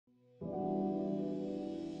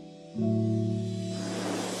What's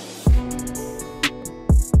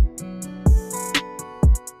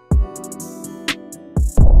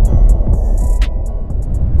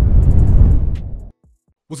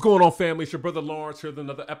going on, family? It's your brother Lawrence here with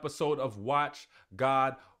another episode of Watch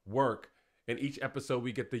God Work. In each episode,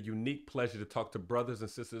 we get the unique pleasure to talk to brothers and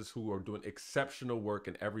sisters who are doing exceptional work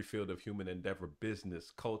in every field of human endeavor: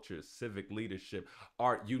 business, culture, civic leadership,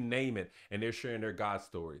 art, you name it. And they're sharing their God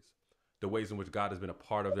stories, the ways in which God has been a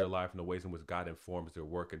part of their life and the ways in which God informs their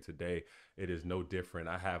work. And today, it is no different.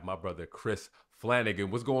 I have my brother, Chris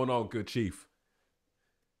Flanagan. What's going on, good chief?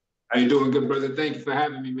 How you doing, good brother? Thank you for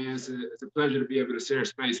having me, man. It's a pleasure to be able to share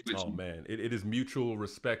space with you. Oh, man, it is mutual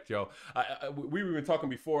respect, yo. We were talking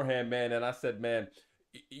beforehand, man, and I said, man,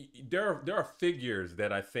 there are figures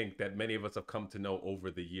that I think that many of us have come to know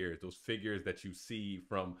over the years. Those figures that you see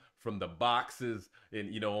from the boxes in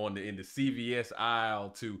in the CVS aisle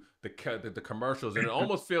to the commercials, and it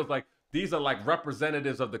almost feels like these are like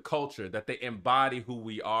representatives of the culture, that they embody who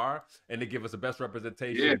we are and they give us the best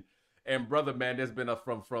representation. Yeah. And brother, man, there's been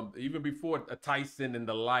from even before Tyson and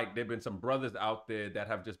the like, there've been some brothers out there that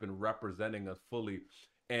have just been representing us fully.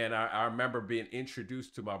 And I remember being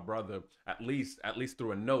introduced to my brother at least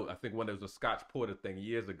through a note. I think when there was a Scotch Porter thing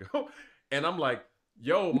years ago, and I'm like,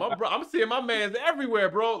 yo, my bro, I'm seeing my man's everywhere,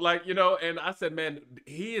 bro. Like, and I said, man,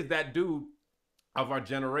 he is that dude of our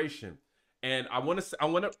generation. And I want to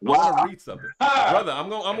read something, brother. I'm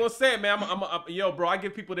gonna say it, man. Yo, bro, I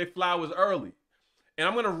give people their flowers early. And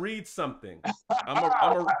I'm gonna read something. I'm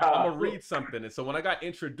gonna read something. And so when I got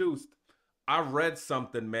introduced, I read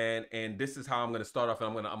something, man. And this is how I'm gonna start off.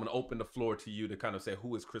 And I'm gonna open the floor to you to kind of say,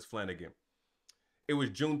 who is Chris Flanagan? It was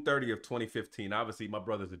June 30th, 2015. Obviously, my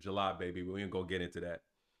brother's a July baby. We ain't gonna get into that.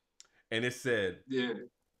 And it said, Yeah.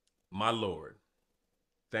 My Lord,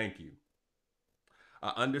 thank you.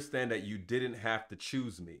 I understand that you didn't have to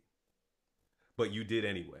choose me, but you did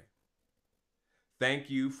anyway. Thank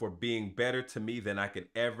you for being better to me than I could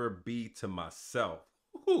ever be to myself.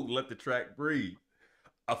 Ooh, let the track breathe.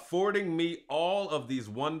 Affording me all of these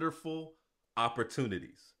wonderful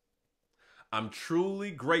opportunities. I'm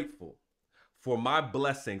truly grateful for my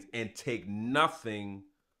blessings and take nothing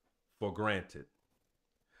for granted.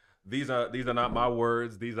 These are not my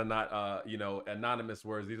words. These are not anonymous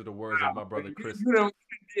words. These are the words of my brother Chris. You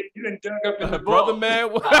didn't dug up in the brother, book.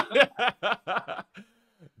 man.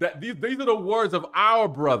 These are the words of our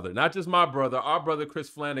brother, not just my brother, our brother Chris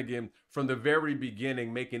Flanagan, from the very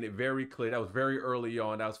beginning, making it very clear. That was very early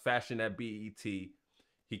on. That was Fashion at BET. He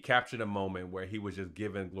captured a moment where he was just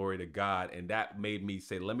giving glory to God. And that made me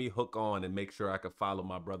say, let me hook on and make sure I could follow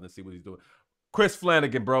my brother and see what he's doing. Chris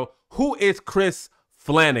Flanagan, bro. Who is Chris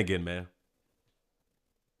Flanagan, man?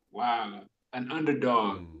 Wow. An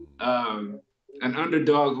underdog. An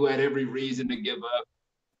underdog who had every reason to give up,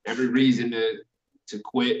 every reason to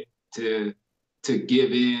quit, to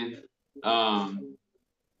give in,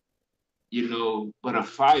 but a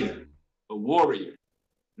fighter, a warrior,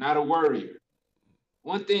 not a worrier.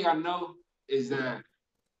 One thing I know is that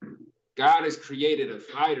God has created a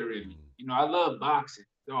fighter in me. I love boxing,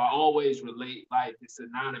 so I always relate life. It's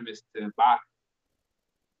synonymous to boxing.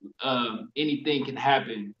 Anything can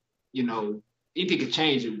happen, anything can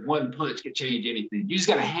change it. One punch can change anything. You just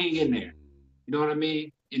got to hang in there. You know what I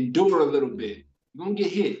mean? Endure a little bit. You're going to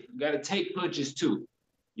get hit. You got to take punches too.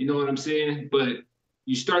 You know what I'm saying? But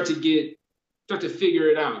you start to figure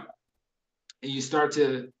it out. And you start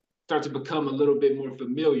to become a little bit more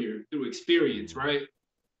familiar through experience, right?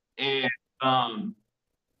 And,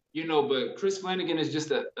 but Chris Flanagan is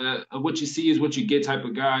just a what you see is what you get type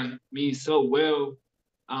of guy. Means so well,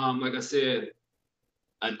 like I said,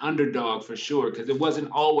 an underdog for sure, because it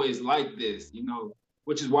wasn't always like this,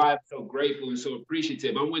 which is why I'm so grateful and so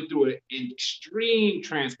appreciative. I went through an extreme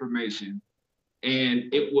transformation,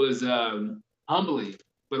 and it was humbling,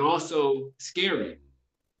 but also scary.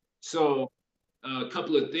 So a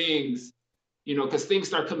couple of things, because things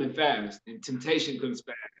start coming fast, and temptation comes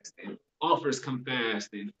fast, and offers come fast,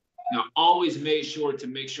 and I always made sure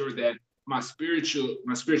that my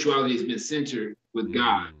spirituality has been centered with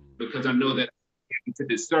God, because I know that I have to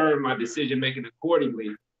discern my decision making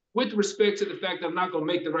accordingly, with respect to the fact that I'm not going to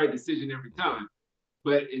make the right decision every time.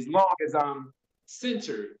 But as long as I'm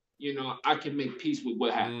centered, I can make peace with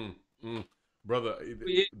what happens. Brother,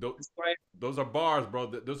 those are bars,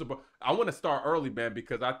 bro. I want to start early, man,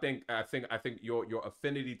 because I think your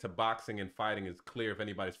affinity to boxing and fighting is clear if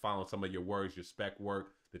anybody's following some of your works, your spec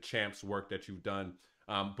work, the champs work that you've done.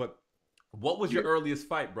 But what was your earliest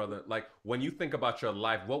fight, brother? Like, when you think about your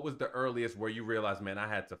life, what was the earliest where you realized, man, I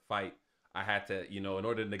had to fight? I had to, in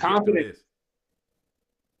order to get through this.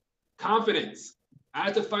 Confidence. I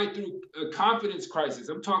had to fight through a confidence crisis.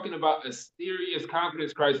 I'm talking about a serious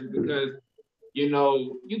confidence crisis because, you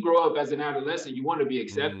know, you grow up as an adolescent, you want to be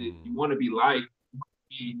accepted, you want to be liked,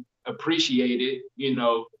 be appreciated, you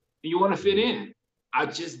know, and you want to fit in. I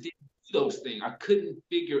just didn't do those things. I couldn't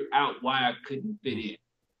figure out why I couldn't fit in.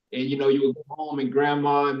 And you know, you would go home and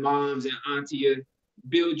grandma and moms and auntie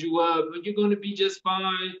build you up, and you're gonna be just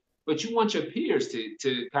fine. But you want your peers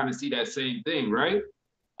to kind of see that same thing, right?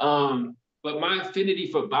 But my affinity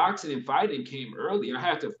for boxing and fighting came early. I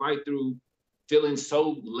had to fight through feeling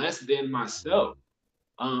so less than myself.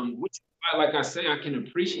 Which is why, like I say, I can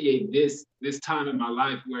appreciate this time in my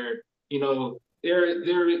life where, you know,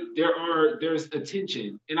 there's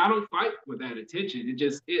attention, and I don't fight for that attention.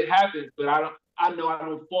 It happens, but I know I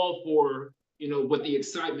don't fall for, you know, what the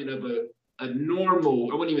excitement of a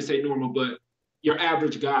normal, I wouldn't even say normal, but your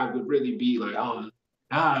average guy would really be like, oh,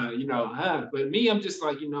 you know, but me, I'm just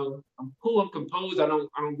like, you know, I'm cool, I'm composed. I don't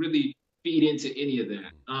really feed into any of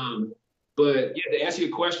that. But yeah, to answer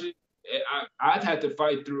your question, I've had to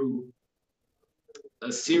fight through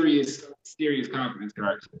a serious confidence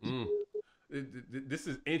crisis. This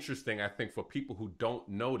is interesting, I think, for people who don't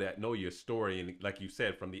know your story, and like you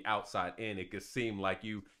said, from the outside in, it could seem like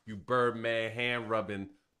you Birdman hand rubbing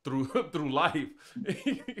through through life.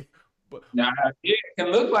 But now, yeah, it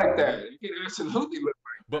can look like that. It can absolutely look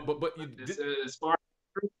like but you, as far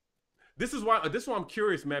as this is why I'm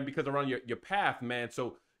curious, man, because around your path, man.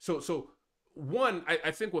 So one,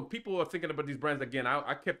 I think when people are thinking about these brands again,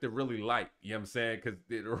 I kept it really light. You know what I'm saying? Because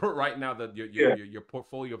right now your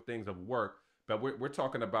portfolio of things have worked, but we're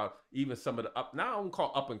talking about even some of the now I don't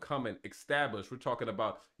call up and coming established. We're talking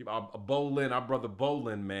about, you know, our brother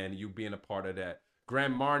Bolin, man, you being a part of that.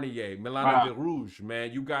 Grand Marnier, Milana de Rouge,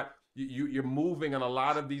 man, you're moving on a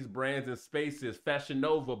lot of these brands and spaces, Fashion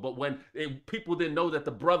Nova, but when people didn't know that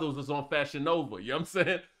the brothers was on Fashion Nova, you know what I'm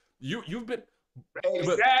saying? You've been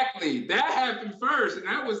exactly that happened first, and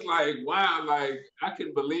that was like, wow, like I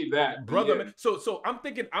couldn't believe that, brother. Yeah. Man. So I'm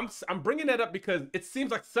thinking I'm bringing that up because it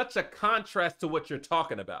seems like such a contrast to what you're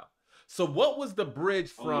talking about. So what was the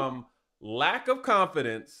bridge from lack of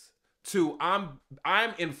confidence to I'm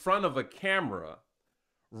in front of a camera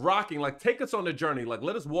rocking? Like, take us on the journey. Like,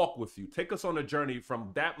 let us walk with you. Take us on a journey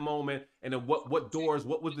from that moment, and then what doors,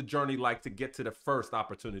 what was the journey like to get to the first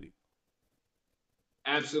opportunity?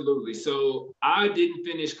 Absolutely. So I didn't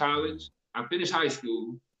finish college. I finished high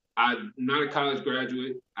school. I'm not a college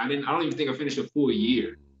graduate. I don't even think I finished a full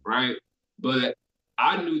year, right? But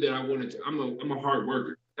I knew that I wanted to. I'm a hard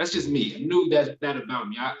worker. That's just me. I knew that about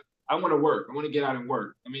me. I want to work. I want to get out and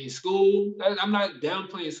work. I mean, school. I'm not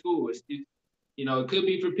downplaying school. You know, it could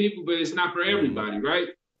be for people, but it's not for everybody, right?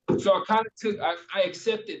 So I kind of I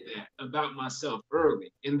accepted that about myself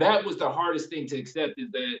early, and that was the hardest thing to accept, is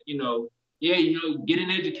that, you know, yeah, you know, get an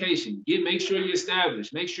education, make sure you're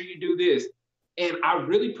established, make sure you do this. And I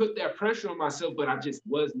really put that pressure on myself, but I just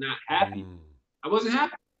was not happy. I wasn't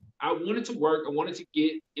happy. I wanted to work. I wanted to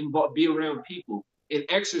get involved, be around people, and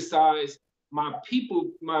exercise my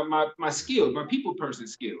skills, my people person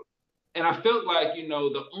skills. And I felt like, you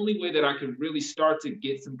know, the only way that I could really start to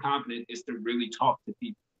get some confidence is to really talk to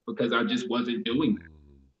people, because I just wasn't doing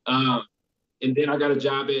that. And then I got a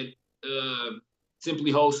job at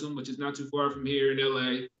Simply Wholesome, which is not too far from here in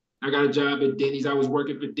LA. I got a job at Denny's. I was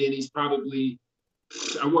working for Denny's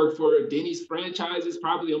I worked for Denny's franchises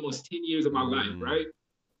probably almost 10 years of my life, right?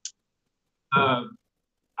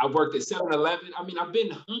 I worked at 7-Eleven. I mean, I've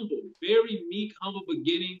been humble, very meek, humble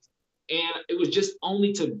beginnings. And it was just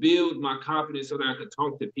only to build my confidence so that I could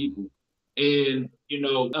talk to people. And, you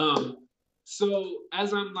know, so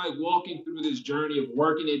as I'm like walking through this journey of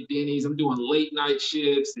working at Denny's, I'm doing late night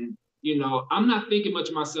shifts, and, you know, I'm not thinking much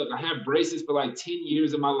of myself. I had braces for like 10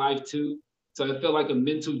 years of my life too. So I felt like a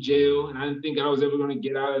mental jail, and I didn't think I was ever going to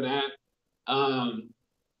get out of that.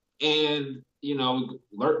 And, you know,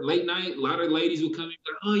 late night, a lot of ladies would come in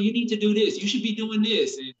like, oh, you need to do this. You should be doing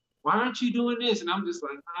this. And why aren't you doing this? And I'm just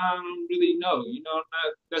like, I don't really know. You know,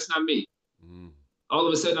 that's not me. All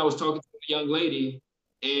of a sudden, I was talking to a young lady,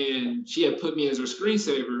 and she had put me as her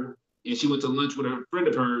screensaver, and she went to lunch with a friend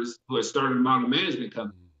of hers who had started a model management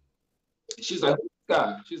company. She's like, who's this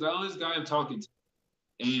guy? She's like, oh, this guy I'm talking to.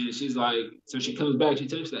 And she's like, so she comes back, she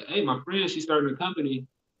tells me that, hey, my friend, she's starting a company.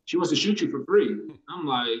 She wants to shoot you for free. I'm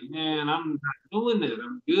like, man, I'm not doing that.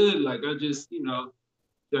 I'm good. Like, I just, you know,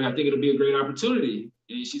 like, I think it'll be a great opportunity.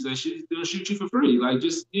 And she's like, she's gonna shoot you for free. Like,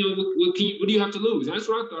 just, you know, what do you have to lose? And that's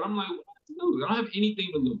what I thought. I'm like, what do I have to lose? I don't have anything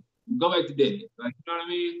to lose. Go back to Denny. Like, you know what I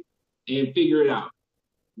mean? And figure it out.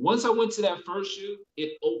 Once I went to that first shoot,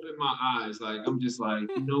 it opened my eyes. Like, I'm just like,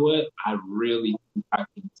 you know what? I really think I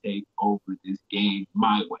can take over this game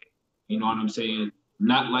my way. You know what I'm saying?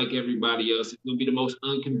 Not like everybody else. It's gonna be the most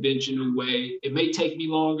unconventional way. It may take me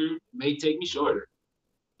longer, it may take me shorter,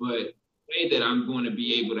 but the way that I'm going to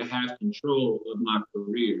be able to have control of my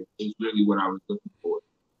career is really what I was looking for.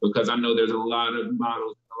 Because I know there's a lot of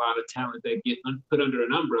models, a lot of talent that get put under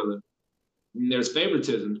an umbrella. And there's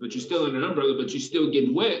favoritisms, but you're still under an umbrella, but you're still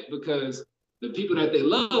getting wet because the people that they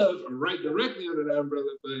love are right directly under the umbrella.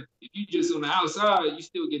 But if you just on the outside, you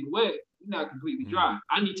still getting wet, you're not completely dry.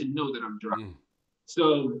 I need to know that I'm dry.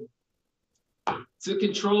 So to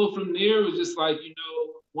control from there was just like,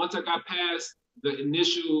 once I got past the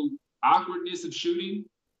initial awkwardness of shooting,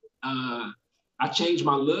 I changed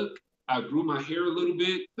my look. I grew my hair a little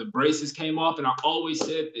bit. The braces came off, and I always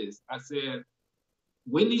said this. I said,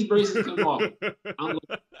 when these braces come off, I'm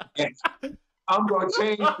going to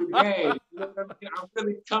change the game. You know what I mean? I'm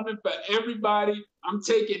really coming for everybody. I'm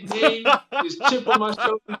taking names. This chip on my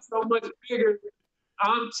shoulder is so much bigger.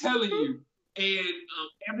 I'm telling you. And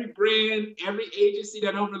every brand, every agency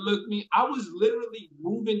that overlooked me, I was literally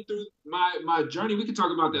moving through my journey. We can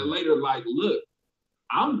talk about that later. Like, look,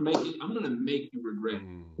 I'm gonna make you regret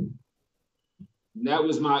it. That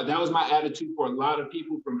was my attitude for a lot of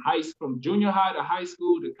people from junior high to high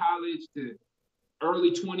school to college to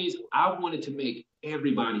early 20s. I wanted to make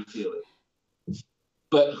everybody feel it,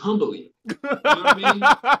 but humbly. You know what I mean?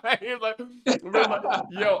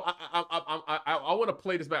 Yo, I want to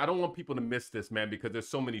play this back. I don't want people to miss this, man, because there's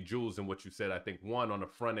so many jewels in what you said. I think one, on the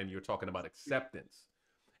front end, you're talking about acceptance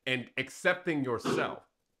and accepting yourself.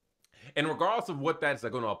 And regardless of what that's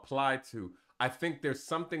going to apply to, I think there's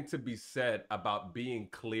something to be said about being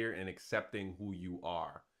clear and accepting who you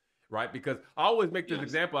are, right? Because I always make this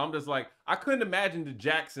example. I'm just like, I couldn't imagine the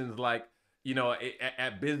Jacksons like,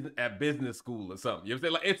 at business school or something. You know what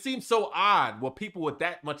I'm saying? Like, it seems so odd with people with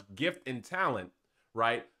that much gift and talent,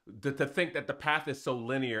 right? To think that the path is so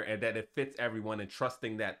linear and that it fits everyone, and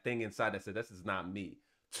trusting that thing inside that said, this is not me.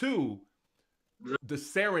 Two, the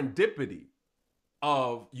serendipity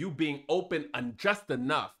of you being open and just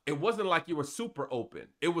enough. It wasn't like you were super open.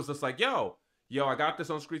 It was just like, yo, I got this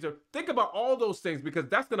on screen. Think about all those things, because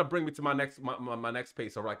that's gonna bring me to my next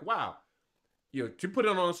page. So like, wow, to put it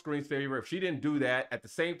on a screensaver. If she didn't do that at the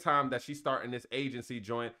same time that she's starting this agency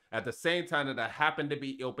joint, at the same time that I happened to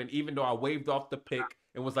be open, even though I waved off the pick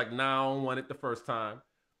and was like, nah, I don't want it the first time,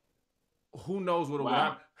 who knows what would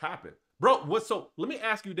happen. Bro, so let me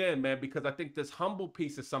ask you then, man, because I think this humble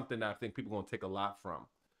piece is something that I think people are going to take a lot from.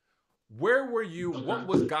 Where were you? What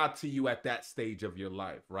was God to you at that stage of your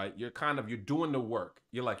life, right? You're doing the work.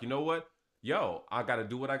 You're like, you know what? Yo, I got to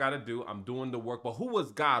do what I got to do. I'm doing the work. But who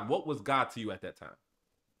was God? What was God to you at that time?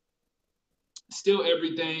 Still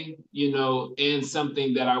everything, and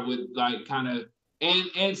something that I would like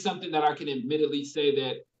and something that I can admittedly say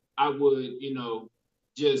that I would,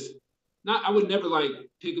 I would never like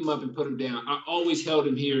pick him up and put him down. I always held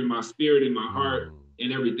him here in my spirit, in my heart,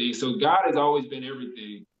 and everything. So God has always been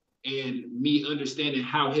everything. And me understanding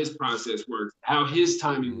how his process works, how his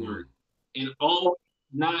timing works, and all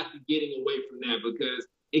not getting away from that, because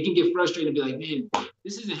it can get frustrating to be like, man,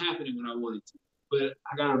 this isn't happening when I want it to. But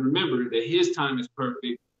I got to remember that his time is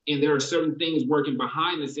perfect. And there are certain things working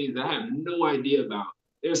behind the scenes that I have no idea about.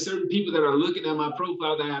 There are certain people that are looking at my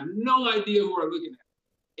profile that I have no idea who are looking at.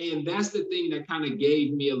 And that's the thing that kind of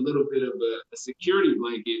gave me a little bit of a security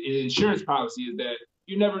blanket. An insurance policy is that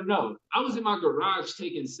you never know. I was in my garage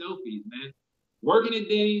taking selfies, man. Working at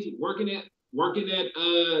Denny's, working at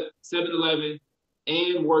 7-Eleven,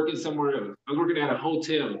 and working somewhere else. I was working at a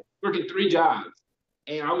hotel, working 3 jobs.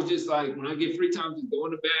 And I was just like, when I get free time, just go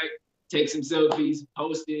in the back, take some selfies,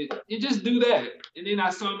 post it, and just do that. And then I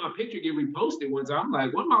saw my picture get reposted once. I'm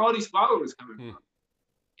like, where are all these followers coming from?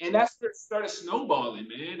 And that started snowballing,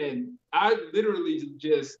 man. And I literally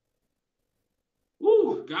just,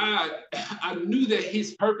 God, I knew that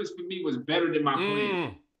his purpose for me was better than my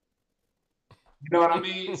plan. You know what I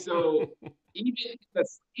mean? So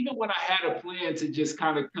even when I had a plan to just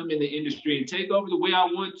kind of come in the industry and take over the way I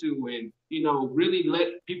want to, and really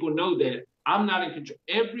let people know that I'm not in control.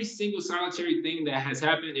 Every single solitary thing that has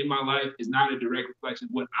happened in my life is not a direct reflection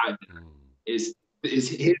of what I've done. It's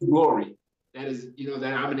his glory. That is,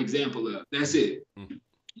 that I'm an example of. That's it. You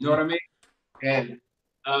know what I mean? And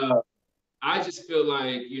I just feel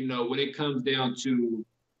like, when it comes down to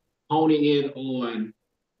honing in on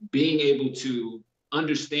being able to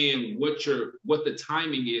understand what the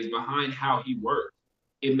timing is behind how he works,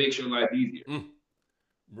 it makes your life easier.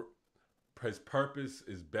 His purpose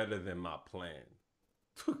is better than my plan.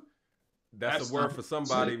 That's a word for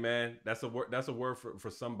somebody, man. That's a word for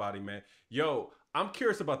somebody, man. Yo, I'm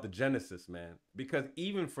curious about the genesis, man, because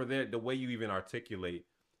even for the way you even articulate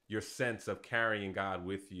your sense of carrying God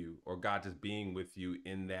with you, or God just being with you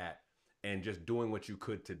in that, and just doing what you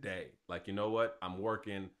could today. Like, you know what? I'm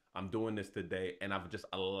working, I'm doing this today, and I've just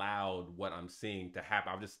allowed what I'm seeing to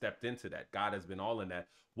happen. I've just stepped into that. God has been all in that.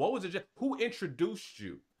 What was it? Who introduced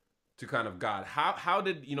you to kind of God? How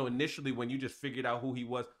did you know initially when you just figured out who He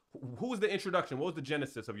was? Who was the introduction? What was the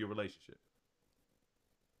genesis of your relationship?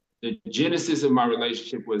 The genesis of my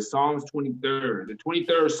relationship was Psalms 23rd. The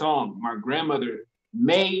 23rd Psalm, my grandmother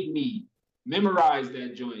made me memorize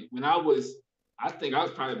that joint when I think I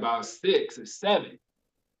was probably about 6 or 7.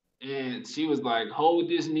 And she was like, hold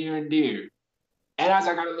this near and dear. And as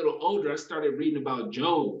I got a little older, I started reading about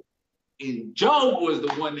Job. And Job was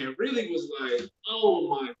the one that really was like, oh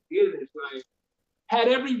my goodness, like had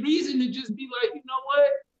every reason to just be like, you know what,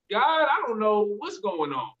 God, I don't know what's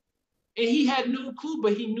going on. And he had no clue,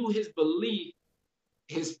 but he knew his belief,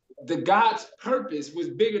 the God's purpose was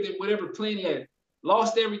bigger than whatever plan he had.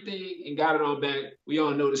 Lost everything and got it all back. We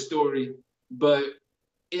all know the story, but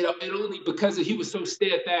it only because he was so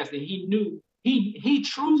steadfast and he knew he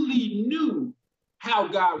truly knew how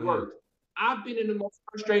God worked. I've been in the most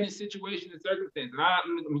frustrating situations and circumstances.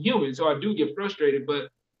 I'm human, so I do get frustrated, but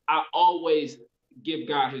I always give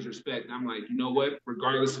God his respect. I'm like, you know what?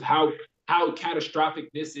 Regardless of how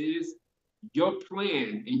catastrophic this is, your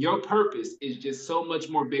plan and your purpose is just so much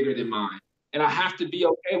more bigger than mine. And I have to be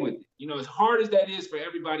okay with it. You know, as hard as that is for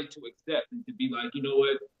everybody to accept and to be like, you know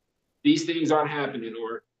what, these things aren't happening,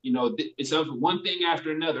 or, you know, it's one thing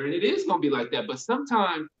after another. And it is going to be like that. But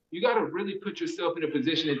sometimes you got to really put yourself in a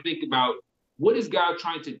position and think about, what is God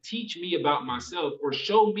trying to teach me about myself, or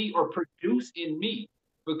show me, or produce in me?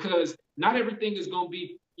 Because not everything is going to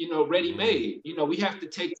be, you know, ready-made. You know, we have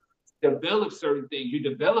to develop certain things. You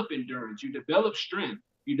develop endurance, you develop strength,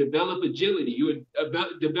 you develop agility, you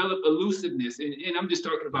develop elusiveness. And I'm just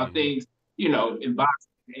talking about things, you know, in boxing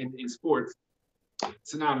and in sports,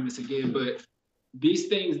 synonymous again, but these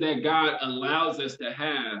things that God allows us to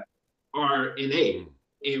have are innate,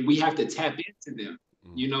 and we have to tap into them.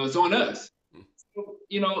 You know, it's on us. So,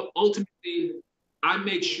 you know, ultimately, I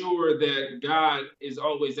make sure that God is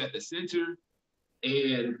always at the center,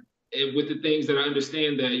 and with the things that I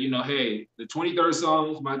understand that, you know, hey, the 23rd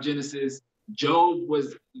Psalms, my Genesis, Job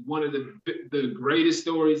was one of the greatest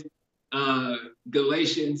stories.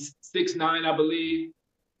 Galatians 6:9, I believe.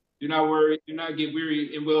 Do not worry, do not get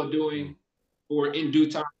weary in well doing, for in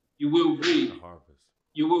due time you will reap.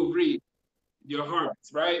 You will reap your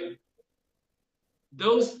harvest, right?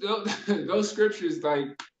 Those scriptures,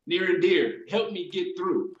 like, near and dear, help me get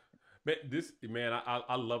through.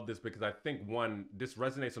 I love this, because I think this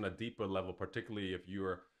resonates on a deeper level, particularly if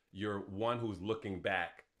you're one who's looking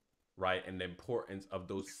back, right, and the importance of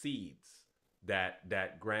those seeds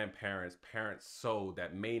that grandparents, parents sow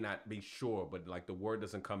that may not be sure, but like the word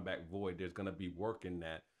doesn't come back void. There's gonna be work in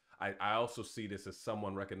that. I also see this as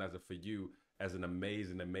someone recognizing for you as an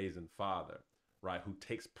amazing father, right, who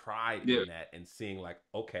takes pride in that, and seeing like,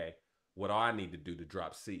 okay, what do I need to do to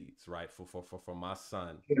drop seeds, right, for my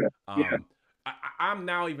son. I'm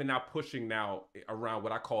now pushing now around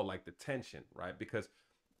what I call like the tension, right, because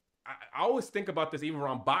I always think about this even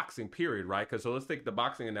around boxing, period, right? Because so let's take the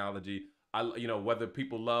boxing analogy. You know, whether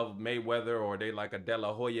people love Mayweather or they like a De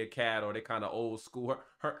La Hoya cat or they kind of old school,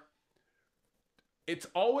 it's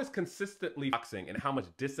always consistently boxing and how much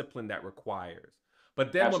discipline that requires.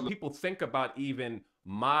 But then when people think about even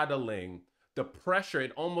modeling, the pressure,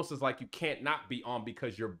 it almost is like you can't not be on,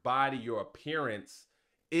 because your body, your appearance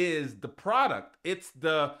is the product. It's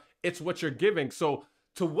what you're giving. So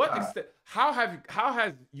to what extent, how have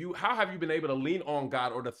you been able to lean on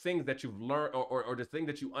God, or the things that you've learned, or the thing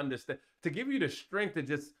that you understand, to give you the strength to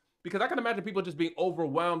just, because I can imagine people just being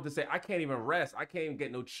overwhelmed to say, I can't even rest. I can't even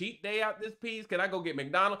get no cheat day out this piece. Can I go get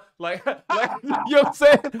McDonald's? Like you know what I'm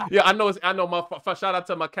saying? Yeah, I know shout out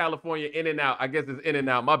to my California In-N-Out. I guess it's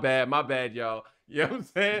In-N-Out. My bad, y'all. You know what I'm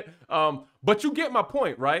saying? But you get my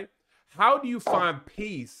point, right? How do you find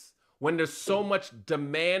peace when there's so much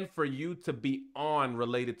demand for you to be on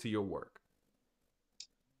related to your work?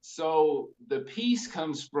 So the peace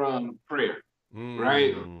comes from prayer,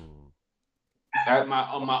 right? On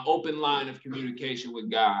my open line of communication with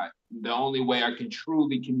God, the only way I can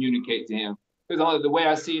truly communicate to him, because the way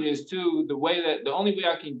I see it is too, the only way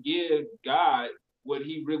I can give God what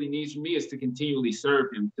he really needs from me is to continually serve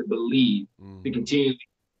him, to believe, to continually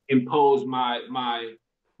impose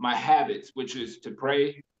my habits, which is to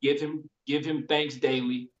pray, give him thanks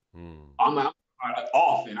daily. I'm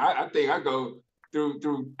often. I think I go through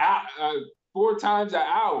 4 times an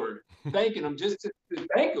hour, thanking them just to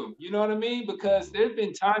thank them. You know what I mean? Because there's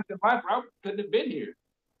been times in life where I couldn't have been here.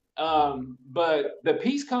 But the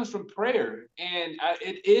peace comes from prayer, and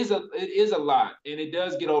it is a lot, and it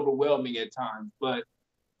does get overwhelming at times. But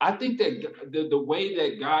I think that the way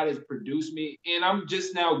that God has produced me, and I'm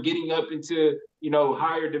just now getting up into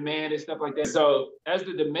higher demand and stuff like that. So as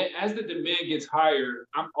the demand gets higher,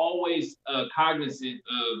 I'm always cognizant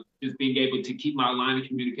of just being able to keep my line of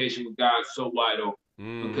communication with God so wide open,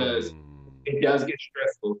 because it does get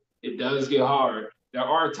stressful. It does get hard. There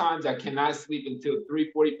are times I cannot sleep until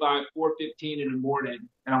 3:45, 4:15 in the morning,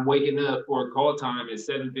 and I'm waking up for a call time at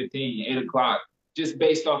 7:15, 8 o'clock, just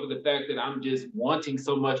based off of the fact that I'm just wanting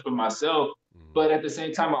so much for myself. But at the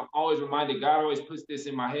same time, I'm always reminded, God always puts this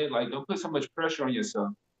in my head, like, don't put so much pressure on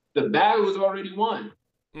yourself. The battle is already won.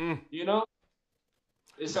 You know,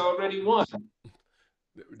 it's already won.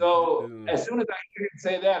 So as soon as I hear him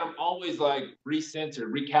say that, I'm always like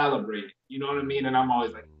recentered, recalibrated. You know what I mean? And I'm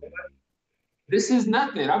always like, this is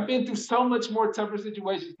nothing. I've been through so much more tougher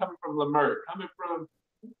situations coming from Lamert, coming from,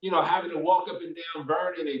 having to walk up and down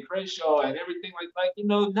Vernon and Crenshaw and everything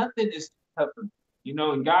nothing is tougher.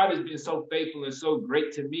 And God has been so faithful and so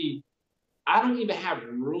great to me. I don't even have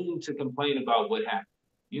room to complain about what happened.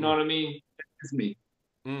 You know what I mean? That's me.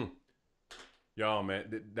 Yo,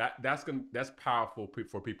 man, that's powerful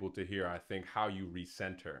for people to hear. I think how you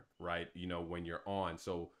recenter, right? When you're on.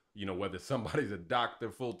 So whether somebody's a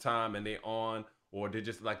doctor full time and they on, or they're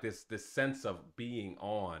just like this sense of being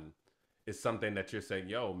on, is something that you're saying,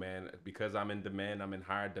 yo, man, because I'm in demand, I'm in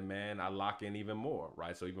higher demand, I lock in even more,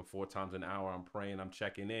 right? So even 4 times an hour, I'm praying, I'm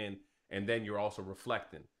checking in, and then you're also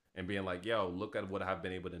reflecting and being like, yo, look at what I've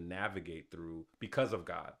been able to navigate through because of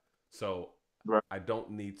God. So Right. I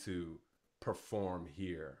don't need to perform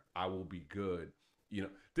here. I will be good.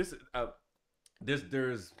 This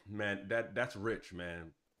there's man, that's rich,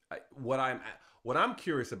 man. What I'm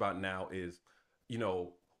curious about now is, you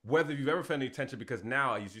know, whether you've ever felt any tension, because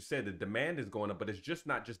now, as you said, the demand is going up, but it's just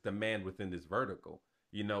not just demand within this vertical.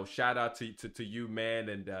 Shout out to you, man,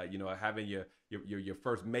 and having your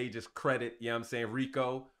first majors credit. You know what I'm saying?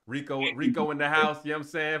 Rico in the house. You know what I'm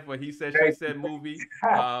saying? For He Said She Said movie.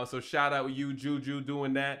 So shout out you, Juju,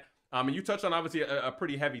 doing that. And you touched on obviously a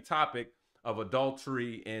pretty heavy topic of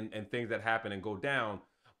adultery and things that happen and go down.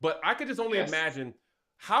 But I could just only Yes. imagine,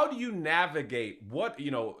 how do you navigate what,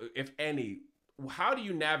 if any, how do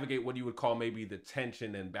you navigate what you would call maybe the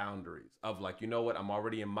tension and boundaries of, like, what, I'm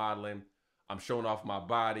already in modeling, I'm showing off my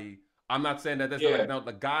body. I'm not saying that that's Yeah. like, no,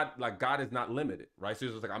 God is not limited, right? So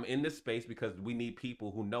it's just like, I'm in this space because we need people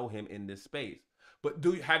who know Him in this space. But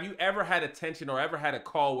have you ever had a tension or ever had a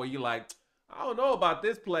call where you're like, I don't know about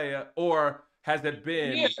this player, or has it Yeah.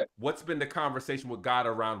 been, what's been the conversation with God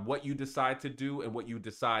around what you decide to do and what you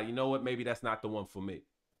decide, you know what, maybe that's not the one for me?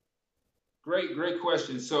 Great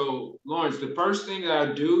question. So, Lawrence, the first thing that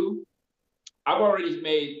I do, I've already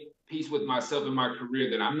made peace with myself in my career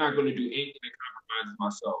that I'm not going to do anything that compromises my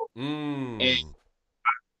soul. And Mm.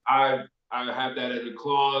 I have that as a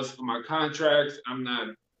clause for my contracts.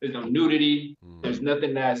 There's no nudity. Mm. There's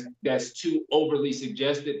nothing that's too overly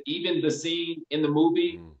suggested. Even the scene in the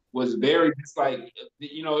movie Mm. was very just like,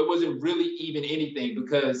 it wasn't really even anything,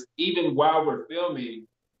 because even while we're filming,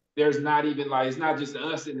 there's not even like, it's not just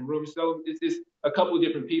us in the room. So it's just a couple of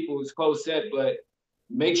different people. It's close set, but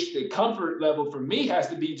makes the comfort level for me has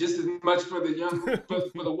to be just as much for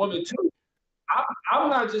the for the woman too. I'm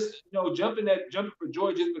not just jumping for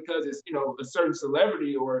joy just because it's a certain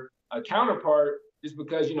celebrity or a counterpart, just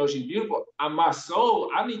because she's beautiful. My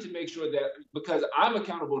soul, I need to make sure that, because I'm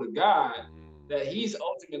accountable to God, Mm. that He's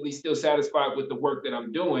ultimately still satisfied with the work that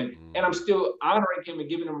I'm doing, and I'm Mm. still honoring Him and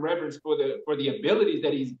giving Him reverence for the abilities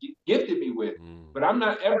that He's gifted me with. Mm. But I'm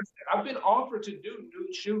not ever. I've been offered to do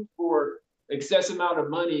nude shoots for excess amount of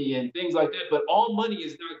money and things like that, but all money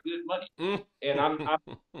is not good money, Mm. and I'm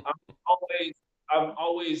always I'm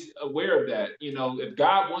always aware of that. If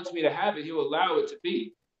God wants me to have it, He'll allow it to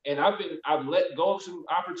be. And I've let go of some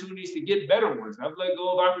opportunities to get better ones. I've let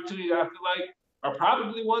go of opportunities that I feel like are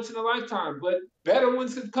probably once in a lifetime, but better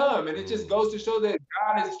ones have come. And it just Mm. goes to show that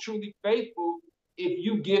God is truly faithful if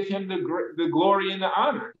you give Him the glory and the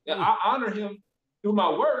honor. And Mm. I honor Him through my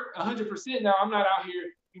work 100%. Now, I'm not out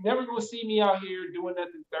here. You're never going to see me out here doing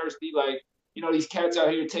nothing thirsty. Like, these cats out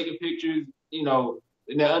here taking pictures,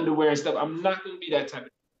 in their underwear and stuff. I'm not going to be that type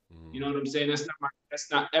of, you know Mm. what I'm saying?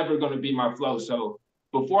 That's not ever going to be my flow. So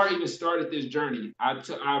before I even started this journey,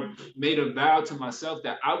 I made a vow to myself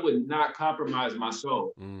that I would not compromise my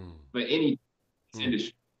soul Mm. for any Mm.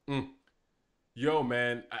 industry. Mm. Yo,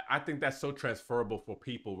 man, I think that's so transferable for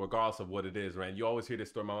people, regardless of what it is, right? You always hear this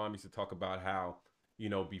story. My mom used to talk about how,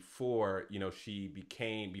 before,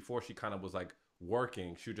 before she kind of was like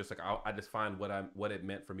working, she was just like, I just find what it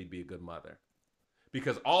meant for me to be a good mother.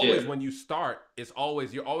 Because always Yeah, when you start, you're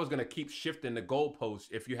always going to keep shifting the goalpost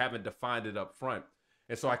if you haven't defined it up front.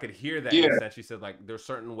 And so I could hear that in a yeah, sense. She said, like, there's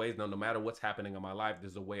certain ways, no matter what's happening in my life,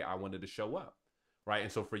 there's a way I wanted to show up. Right.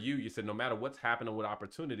 And so for you, you said, no matter what's happening with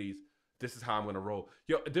opportunities, this is how I'm going to roll.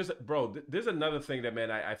 Yo, there's another thing that,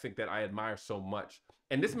 man, I think that I admire so much.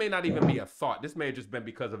 And this may not even be a thought. This may have just been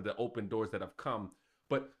because of the open doors that have come.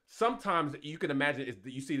 But sometimes you can imagine,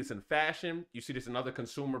 you see this in fashion, you see this in other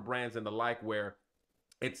consumer brands and the like, where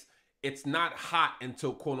it's it's not hot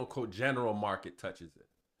until quote unquote general market touches it.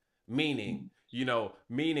 Meaning,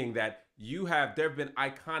 meaning that there have been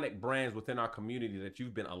iconic brands within our community that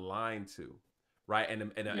you've been aligned to, right? yeah.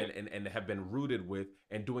 And have been rooted with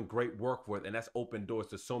and doing great work with, and that's opened doors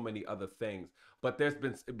to so many other things. There have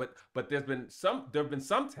been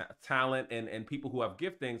some talent and people who have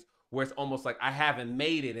giftings where it's almost like I haven't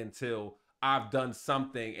made it until I've done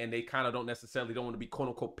something, and they kind of don't want to be quote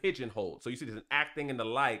unquote pigeonholed. So you see this in acting and the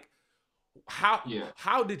like. Yeah.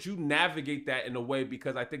 How did you navigate that in a way?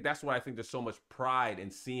 Because I think that's why I think there's so much pride in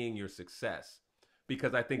seeing your success.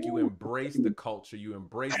 Because I think you embrace the culture, you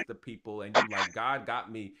embrace the people, and you like, God got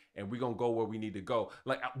me, and we're gonna go where we need to go.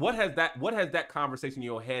 Like, what has that conversation in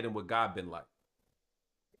your head and with God been like?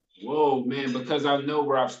 Whoa, man, because I know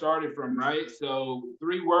where I've started from, right? So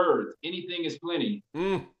 3 words, anything is plenty.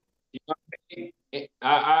 Mm, You know what I mean?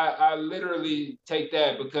 I literally take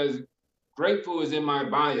that because grateful is in my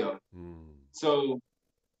bio. mm, So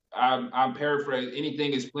I'm paraphrasing,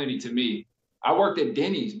 anything is plenty to me. I worked at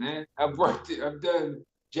Denny's, man. I've done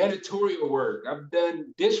janitorial work. I've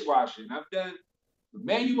done dishwashing. I've done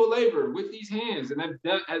manual labor with these hands, and I've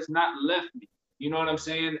done has not left me. You know what I'm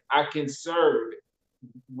saying? I can serve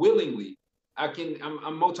willingly. I'm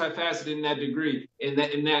multifaceted in that degree, in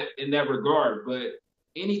that regard. But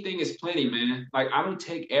anything is plenty, man. Like I don't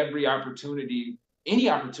take any opportunity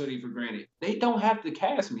for granted. They don't have to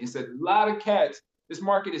cast me. It's a lot of cats. This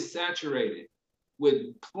market is saturated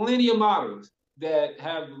with plenty of models that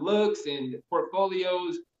have looks and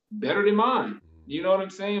portfolios better than mine. You know what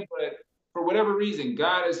I'm saying? But for whatever reason,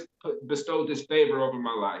 God has bestowed this favor over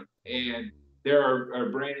my life. And there are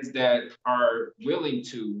brands that are willing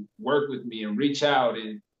to work with me and reach out,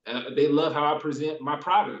 and they love how I present my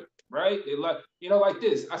product, right? They love, like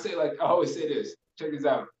this. I always say this. Check this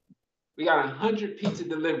out. We got 100 pizza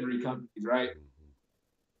delivery companies, right?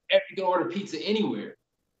 And you can order pizza anywhere.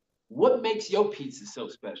 What makes your pizza so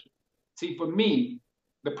special? See, for me,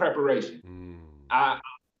 the preparation. I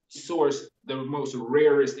source the most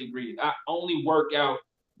rarest ingredients. I only work out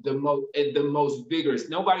the most vigorous.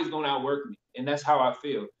 Nobody's gonna outwork me, and that's how I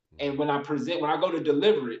feel. And when I go to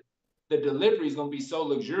deliver it, the delivery is gonna be so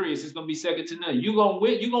luxurious. It's gonna be second to none. You gonna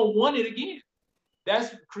win. You gonna want it again.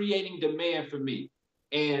 That's creating demand for me.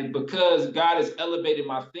 And because God has elevated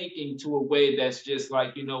my thinking to a way that's just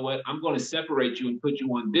like, you know what, I'm going to separate you and put you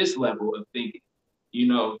on this level of thinking. You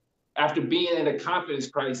know, after being in a confidence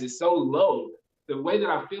crisis so low, the way that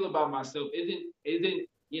I feel about myself isn't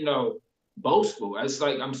boastful. It's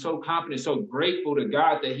like I'm so confident, so grateful to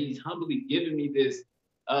God that He's humbly given me this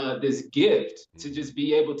gift to just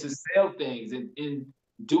be able to sell things and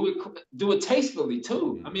do it tastefully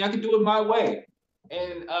too. I mean, I can do it my way.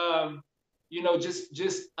 And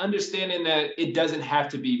just understanding that it doesn't have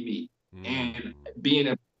to be me, and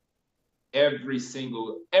being every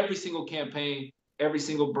single campaign, every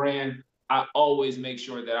single brand, I always make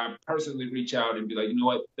sure that I personally reach out and be like, you know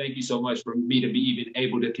what, thank you so much for me to be even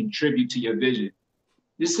able to contribute to your vision.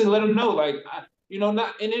 Just to let them know, like,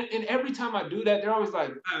 not, and every time I do that, they're always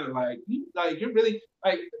like, like you're really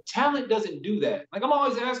like, talent doesn't do that. Like I'm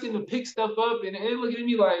always asking them to pick stuff up, and they look at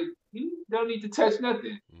me like, you don't need to touch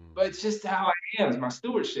nothing. But it's just how I am. It's my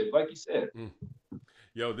stewardship, like you said. mm.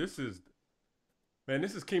 Yo, this is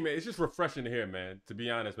key, man. It's just refreshing to hear, man. To be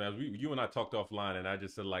honest, man, you and I talked offline, and I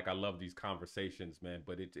just said like I love these conversations, man.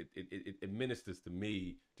 But it ministers to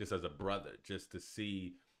me just as a brother, just to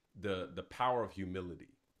see the power of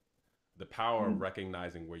humility, the power of Mm.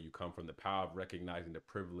 recognizing where you come from, the power of recognizing the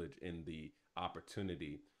privilege in the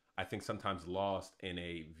opportunity. I think sometimes lost in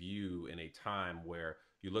a view in a time where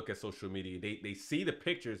you look at social media, they see the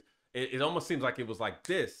pictures. It almost seems like it was like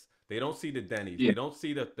this. They don't see the Denny's. Yeah, They don't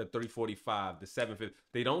see the 345, the 750.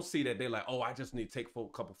 They don't see that they're like, oh, I just need to take a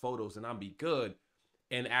couple photos and I'll be good.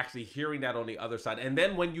 And actually hearing that on the other side. And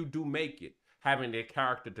then when you do make it, having the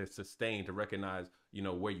character to sustain, to recognize,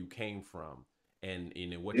 where you came from and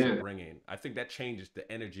what you're Yeah. bringing. I think that changes the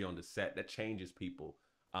energy on the set. That changes people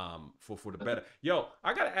for the better. Yo,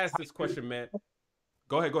 I gotta ask this question, man.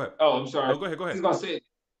 Go ahead, go ahead. Oh, I'm sorry. No, go ahead, go I ahead. was gonna say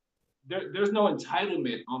there's no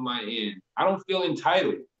entitlement on my end. I don't feel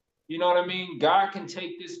entitled. You know what I mean? God can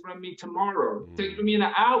take this from me tomorrow. Take it from me in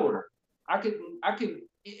an hour. I can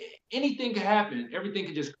anything can happen. Everything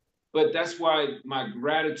can just but that's why my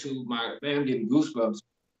gratitude, my man, I'm getting goosebumps.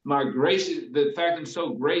 My gracious, the fact I'm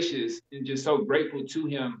so gracious and just so grateful to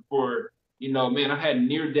him for, man, I've had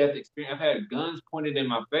near death experience. I've had guns pointed in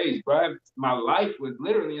my face, bro. My life was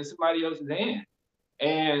literally in somebody else's hand.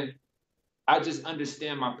 And I just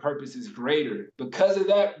understand my purpose is greater because of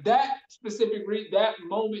that specific that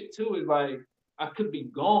moment too is like I could be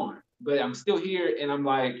gone, but I'm still here, and I'm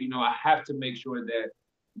like, I have to make sure that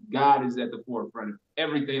God is at the forefront of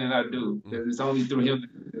everything that I do because it's only through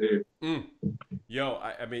Him. Mm. Yo,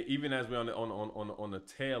 I mean, even as we're on the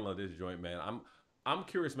tail of this joint, man, I'm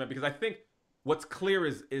curious, man, because I think what's clear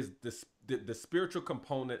is the spiritual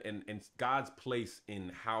component and God's place in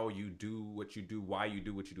how you do what you do, why you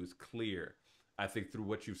do what you do is clear. I think through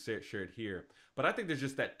what you've shared here, but I think there's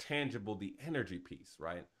just that tangible, the energy piece,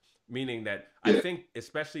 right? Meaning that I Yeah, think,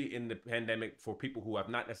 especially in the pandemic, for people who have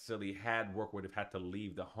not necessarily had work where they've had to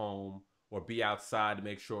leave the home or be outside to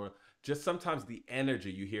make sure, just sometimes the energy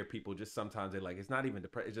you hear people just sometimes they're like, it's not even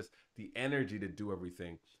depressed, it's just the energy to do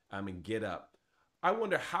everything. I mean, get up. I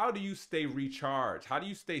wonder, how do you stay recharged? How do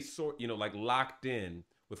you stay like locked in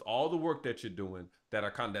with all the work that you're doing that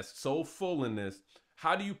are kind of that's so full in this?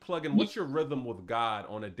 How do you plug in? What's your rhythm with God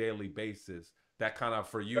on a daily basis? That kind of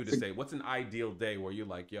for you to that's a, say, what's an ideal day where you're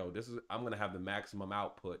like, yo, I'm gonna have the maximum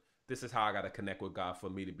output. This is how I gotta connect with God for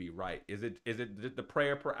me to be right. Is it the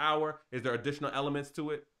prayer per hour? Is there additional elements to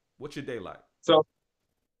it? What's your day like? so.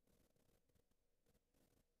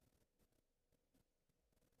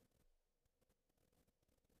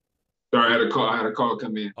 Sorry, I had a call. I had a call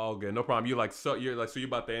come in. All good, no problem. So you're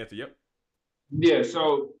about to answer. Yep. Yeah,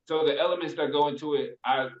 so the elements that go into it,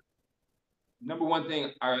 I number one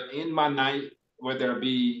thing, I in my night, whether it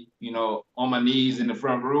be, on my knees in the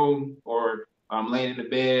front room or I'm laying in the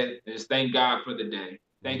bed, just thank God for the day.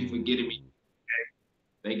 Thank you for getting me. Mm.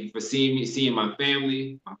 Thank you for seeing me, seeing my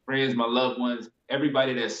family, my friends, my loved ones,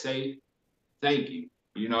 everybody that's safe. Thank you.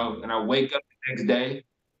 And I wake up the next day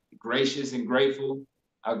gracious and grateful.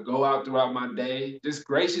 I go out throughout my day, just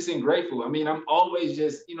gracious and grateful. I mean, I'm always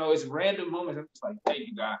just, it's random moments. I'm just like, thank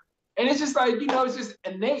you, God. And it's just like, it's just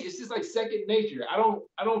innate. It's just like second nature. I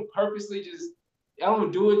don't purposely I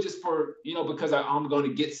don't do it just for, because I'm going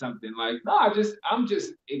to get something. Like, no, I'm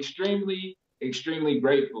just extremely, extremely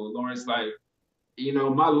grateful, Lawrence. Like,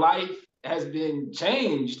 my life has been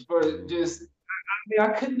changed for Mm. just, I mean,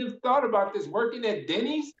 I couldn't have thought about this working at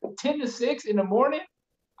Denny's 10 to 6 in the morning.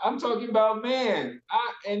 I'm talking about, man,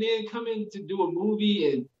 and then coming to do a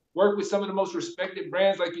movie and work with some of the most respected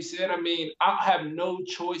brands, like you said. I mean, I have no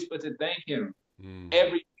choice but to thank him. Mm.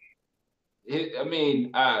 Every, I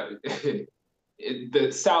mean,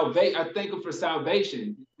 the salvation. I thank him for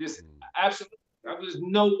salvation. Just Mm. absolutely, there's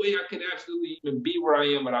no way I could absolutely even be where I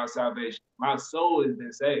am without salvation. My soul has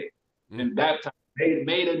been saved, Mm. been baptized,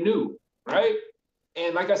 made anew, right?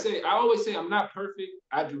 And like I say, I always say I'm not perfect.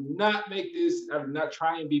 I do not make this. I do not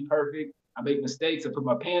try and be perfect. I make mistakes. I put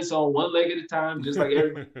my pants on one leg at a time, just like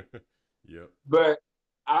everybody. Yep. But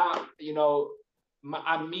I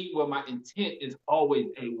mean, what my intent is always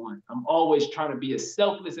A1. I'm always trying to be as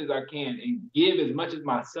selfless as I can and give as much of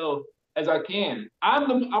myself as I can. I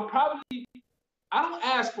don't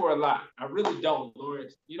ask for a lot. I really don't,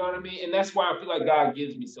 Lawrence. You know what I mean? And that's why I feel like God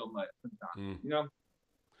gives me so much sometimes. Mm. You know?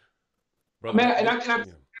 Brother Man, man, it's kind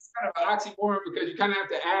yeah. of an oxymoron because you kind of have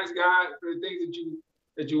to ask God for the things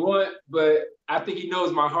that you want, but I think He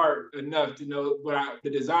knows my heart enough to know the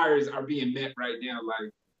desires are being met right now.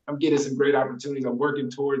 Like I'm getting some great opportunities. I'm working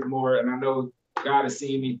towards more, and I know God is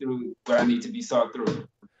seeing me through what I need to be sought through.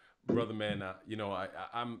 Brother man,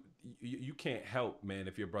 I'm you can't help, man,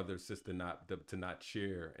 if your brother or sister to not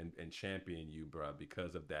cheer and champion you, bro,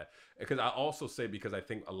 because of that. Because I also say, because I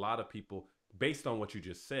think a lot of people, based on what you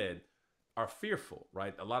just said, are fearful,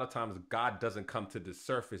 right? A lot of times God doesn't come to the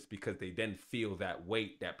surface because they then feel that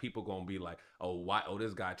weight that people gonna be like, oh, why? Oh,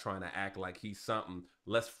 this guy trying to act like he's something.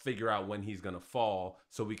 Let's figure out when he's gonna fall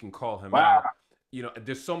so we can call him Wow. out.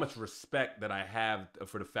 There's so much respect that I have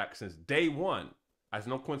for the fact since day one, as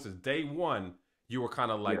no coincidence, day one, you were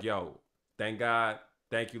kind of Yeah. like, yo, thank God,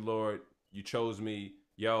 thank you, Lord, you chose me,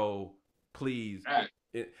 yo, please. Right.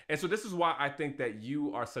 And so this is why I think that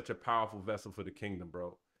you are such a powerful vessel for the kingdom,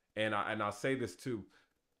 bro. And I'll say this too.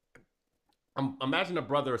 Imagine a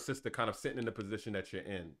brother or sister kind of sitting in the position that you're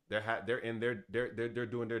in. They're in they're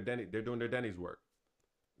doing their Denny's work.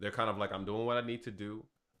 They're kind of like, I'm doing what I need to do.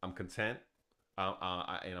 I'm content,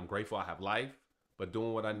 and I'm grateful I have life, but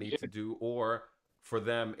doing what I need to do. Or for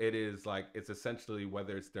them, it is like it's essentially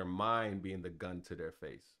whether it's their mind being the gun to their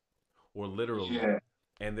face, or literally, Yeah,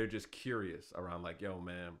 and they're just curious around like, yo,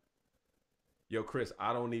 man, yo, Chris,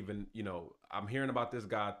 I don't even, I'm hearing about this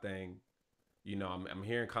God thing. I'm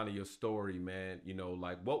hearing kind of your story, man.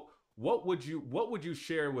 Like what would you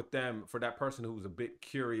share with them for that person who's a bit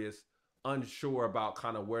curious, unsure about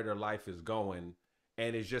kind of where their life is going,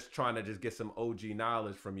 and is just trying to just get some OG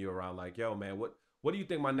knowledge from you around like, yo, man, what do you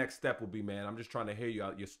think my next step will be, man? I'm just trying to hear you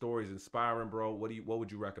out. Your story's inspiring, bro. What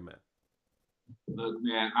would you recommend? look,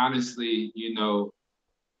 man, honestly,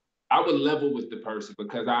 I would level with the person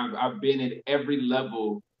because I've been at every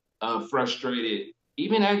level of frustrated,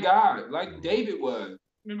 even at God, like Mm, David was.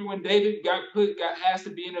 Remember when David got asked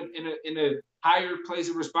to be in a higher place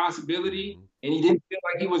of responsibility mm-hmm, and he didn't feel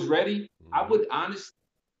like he was ready? I mm-hmm, would honestly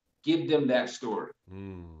give them that story.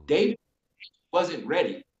 mm, David wasn't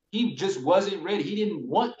ready. He just wasn't ready. He didn't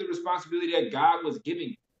want the responsibility that God was giving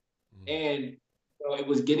him. mm, And it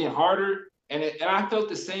was getting harder. And I felt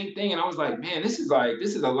the same thing. And I was like, man, this is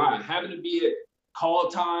a lot. Having to be at call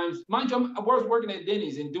times. Mind you, I was working at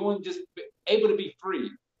Denny's and doing just able to be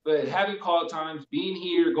free. But having call times, being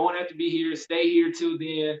here, going to have to be here, stay here till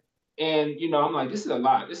then. And I'm like, this is a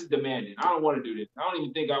lot. This is demanding. I don't want to do this. I don't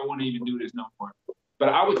even think I want to even do this no more. But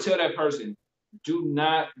I would tell that person, do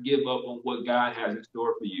not give up on what God has in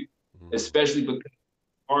store for you, mm, especially because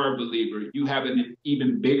are a believer, you have an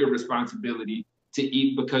even bigger responsibility to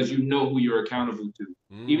eat because you know who you're accountable to.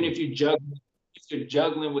 Even mm, if you're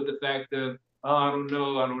juggling with the fact of, oh, I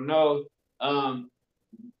don't know. Um,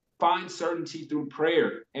 find certainty through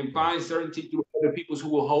prayer and mm, find certainty through other people who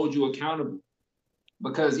will hold you accountable.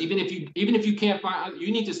 Because even if you can't find,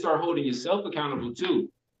 you need to start holding yourself accountable too.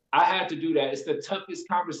 I had to do that. It's the toughest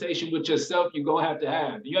conversation with yourself you're gonna have to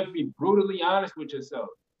have. You have to be brutally honest with yourself,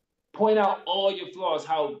 point out all your flaws,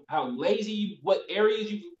 how lazy, what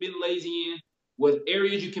areas you've been lazy in, what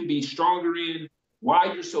areas you can be stronger in,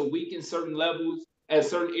 why you're so weak in certain levels at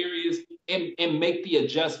certain areas, and make the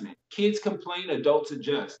adjustment. Kids complain, adults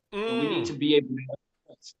adjust, and we need mm. to be able to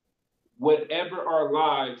adjust. Whatever our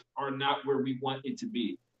lives are not where we want it to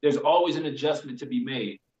be. There's always an adjustment to be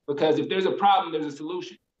made because if there's a problem, there's a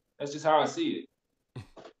solution. That's just how I see it.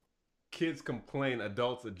 Kids complain,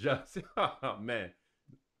 adults adjust. Oh, man,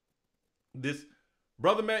 this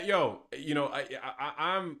brother man, yo,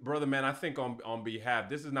 I'm brother man. I think on behalf,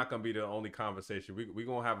 this is not gonna be the only conversation. We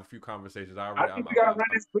gonna have a few conversations. I I already, think we gotta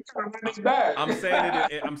run this back. I'm saying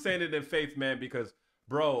it. I'm saying it in faith, man, because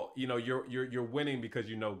bro, you're winning because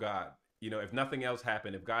you know God. If nothing else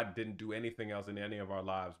happened, if God didn't do anything else in any of our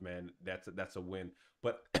lives, man, that's a win.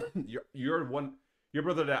 But your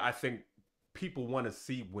brother that I think people want to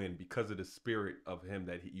see win because of the spirit of him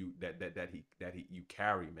that he you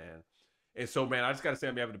carry, man. And so, man, I just gotta say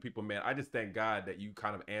on behalf of the people, man, I just thank God that you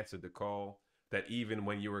kind of answered the call. That even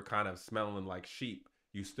when you were kind of smelling like sheep,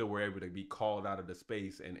 you still were able to be called out of the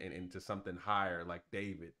space and into something higher, like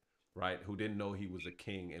David, right? Who didn't know he was a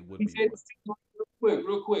king and would He be said, one.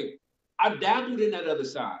 real quick. I dabbled in that other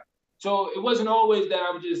side. So it wasn't always that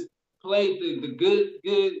I would just play the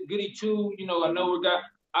goody two. I know we got.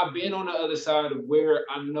 I've been on the other side of where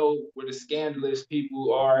I know where the scandalous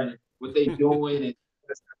people are and what they doing, and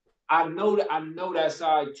I know that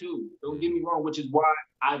side too. Don't get Mm, me wrong, which is why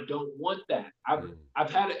I don't want that. mm,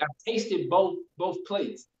 I've tasted both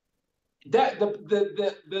plates. That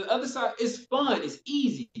the other side is fun, it's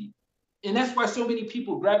easy. And that's why so many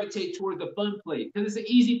people gravitate towards the fun plate, because it's an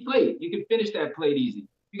easy plate. You can finish that plate easy.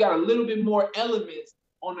 You got a little bit more elements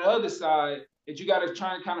on the other side that you got to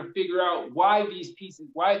try and kind of figure out why these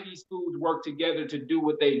foods work together to do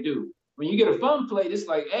what they do. When you get a fun plate, it's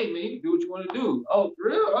like, hey man, do what you want to do. Oh, for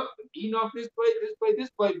real? I'm eating off this plate, this plate,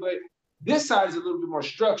 this plate. But this side is a little bit more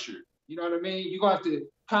structured. You know what I mean? You're gonna have to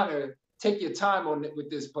kind of take your time on it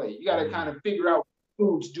with this plate. You got to kind mm. of figure out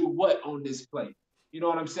foods do what on this plate. You know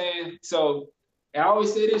what I'm saying? So, and I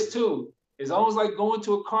always say this too. It's almost like going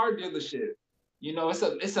to a car dealership.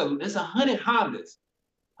 It's a hundred Hondas,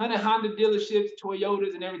 hundred Honda dealerships,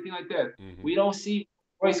 Toyotas, and everything like that. Mm-hmm. We don't see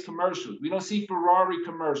race commercials. We don't see Ferrari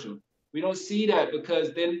commercials. We don't see that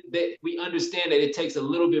because then we understand that it takes a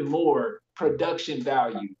little bit more production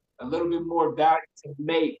value, a little bit more value to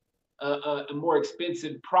make a more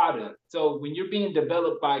expensive product. So when you're being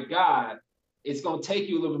developed by God, it's going to take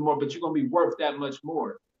you a little bit more, but you're going to be worth that much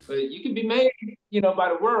more. But you can be made, by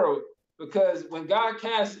the world, Because when God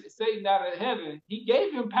cast Satan out of heaven, he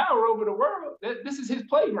gave him power over the world. This is his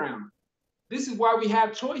playground. This is why we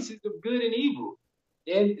have choices of good and evil,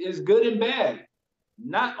 and is good and bad.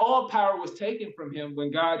 Not all power was taken from him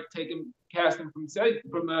when God cast him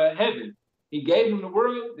from heaven. He gave him the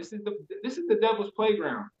world. This is the devil's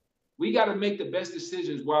playground. We got to make the best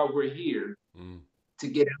decisions while we're here to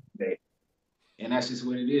get out there, and that's just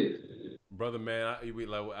what it is. Brother, man,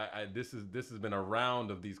 this has been a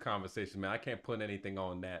round of these conversations, man. I can't put anything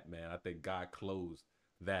on that, man. I think God closed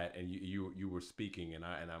that, and you were speaking, and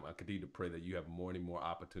I continue to pray that you have more and more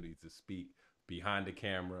opportunities to speak behind the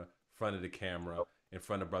camera, front of the camera, in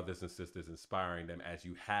front of brothers and sisters, inspiring them as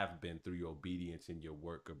you have been through your obedience in your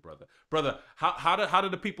work, good brother. Brother, how do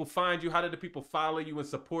the people find you? How do the people follow you and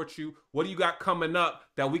support you? What do you got coming up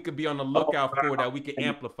that we could be on the lookout for, that we can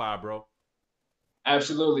amplify, bro?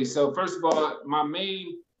 Absolutely. So first of all, my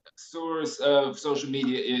main source of social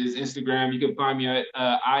media is Instagram. You can find me at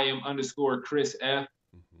 @Iam_Chris F.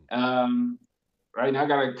 Right now, I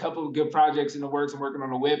got a couple of good projects in the works. I'm working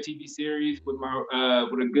on a web TV series with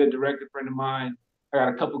a good director friend of mine. I got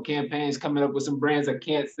a couple campaigns coming up with some brands I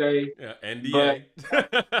can't say. Yeah, NDA.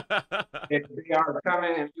 They are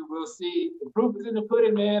coming, and you will see. The proof is in the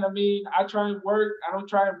pudding, man. I mean, I try and work. I don't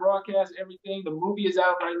try and broadcast everything. The movie is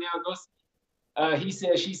out right now. Go see. He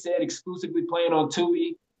Said, She Said, exclusively playing on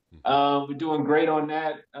Tubi. We're doing great on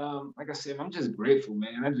that. Like I said, I'm just grateful,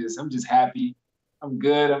 man. I'm just happy. I'm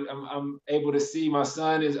good. I'm able to see my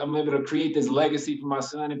son I'm able to create this legacy for my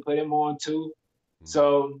son and put him on too.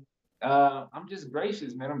 So I'm just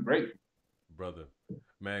gracious, man. I'm grateful. Brother,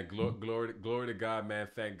 man, glory to God, man.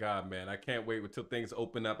 Thank God, man. I can't wait until things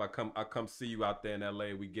open up. I come see you out there in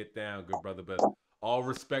LA. We get down, good brother. But all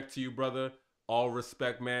respect to you, brother. All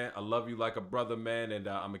respect, man. I love you like a brother, man, and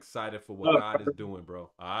I'm excited for what God is doing, bro.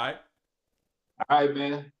 All right? All right,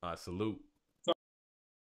 man. All right, salute.